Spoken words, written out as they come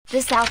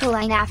This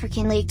alkaline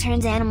African lake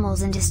turns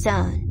animals into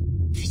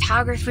stone.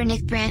 Photographer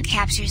Nick Brandt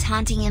captures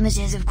haunting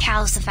images of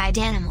calcified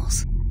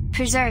animals,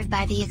 preserved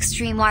by the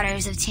extreme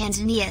waters of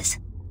Tanzania's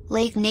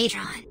Lake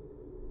Natron.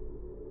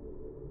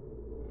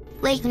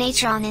 Lake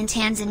Natron in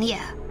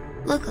Tanzania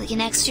look like an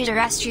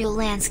extraterrestrial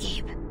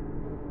landscape.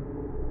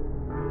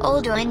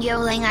 Old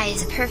Oinyolengai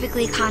is a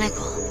perfectly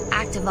conical,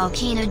 active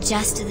volcano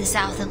just to the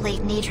south of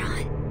Lake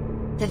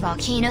Natron. The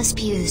volcano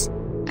spews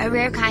a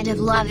rare kind of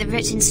lava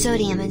rich in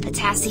sodium and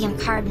potassium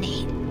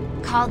carbonate,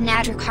 called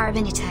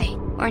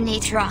natrocarbonatite, or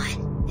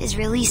natron, is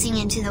releasing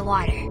into the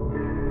water.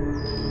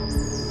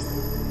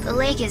 The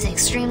lake is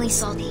extremely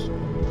salty.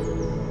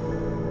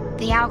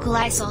 The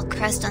alkali salt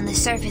crust on the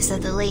surface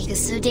of the lake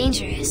is so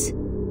dangerous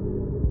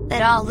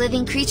that all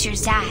living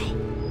creatures die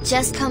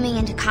just coming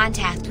into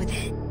contact with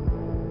it.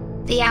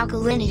 The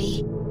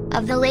alkalinity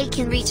of the lake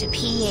can reach a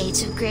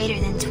pH of greater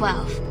than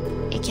 12.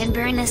 It can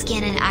burn the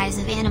skin and eyes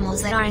of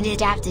animals that aren't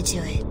adapted to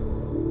it.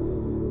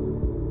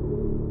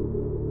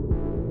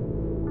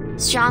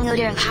 Strong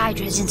odor of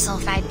hydrogen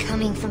sulfide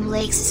coming from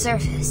lake's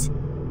surface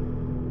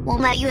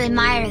won't let you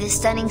admire the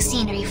stunning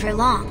scenery for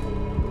long.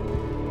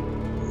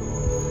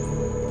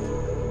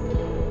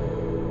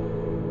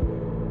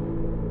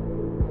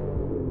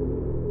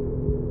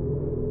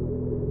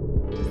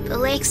 The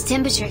lake's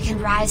temperature can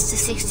rise to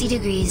 60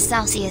 degrees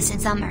Celsius in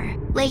summer.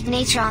 Lake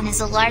Natron is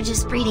the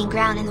largest breeding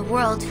ground in the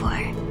world for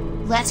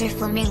lesser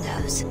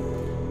flamingos.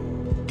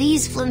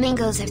 These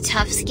flamingos have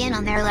tough skin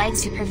on their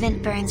legs to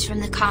prevent burns from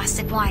the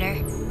caustic water.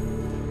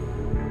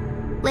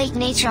 Lake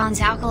Natron's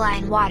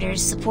alkaline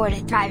waters support a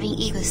thriving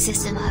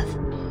ecosystem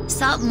of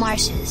salt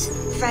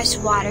marshes,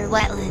 freshwater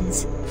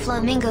wetlands,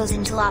 flamingos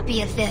and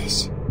tilapia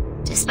fish.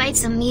 Despite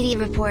some media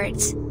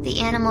reports, the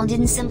animal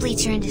didn't simply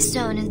turn to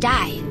stone and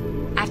die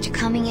after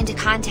coming into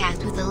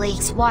contact with the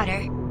lake's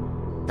water.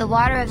 The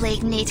water of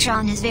Lake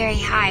Natron is very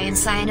high in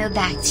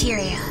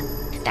cyanobacteria,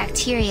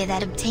 bacteria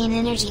that obtain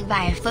energy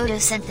via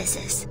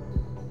photosynthesis.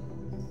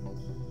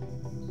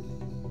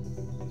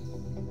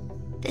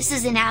 This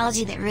is an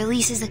algae that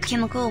releases a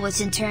chemical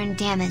which in turn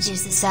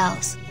damages the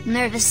cells,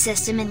 nervous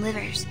system and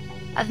livers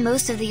of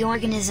most of the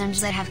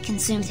organisms that have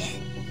consumed it.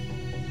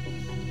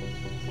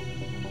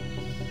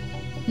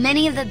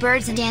 Many of the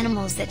birds and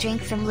animals that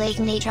drink from Lake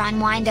Natron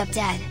wind up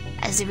dead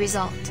as a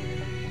result.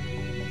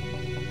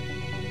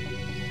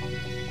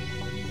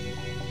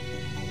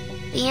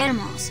 The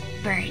animals,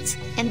 birds,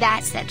 and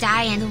bats that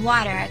die in the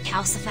water are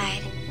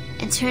calcified,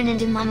 and turn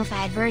into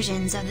mummified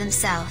versions of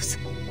themselves.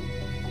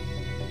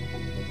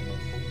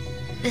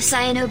 The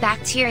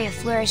cyanobacteria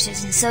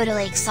flourishes in soda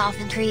lake salt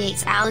and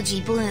creates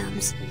algae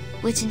blooms,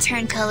 which in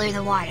turn color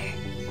the water.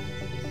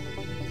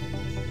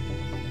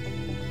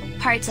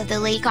 Parts of the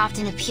lake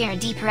often appear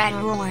deep red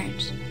or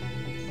orange,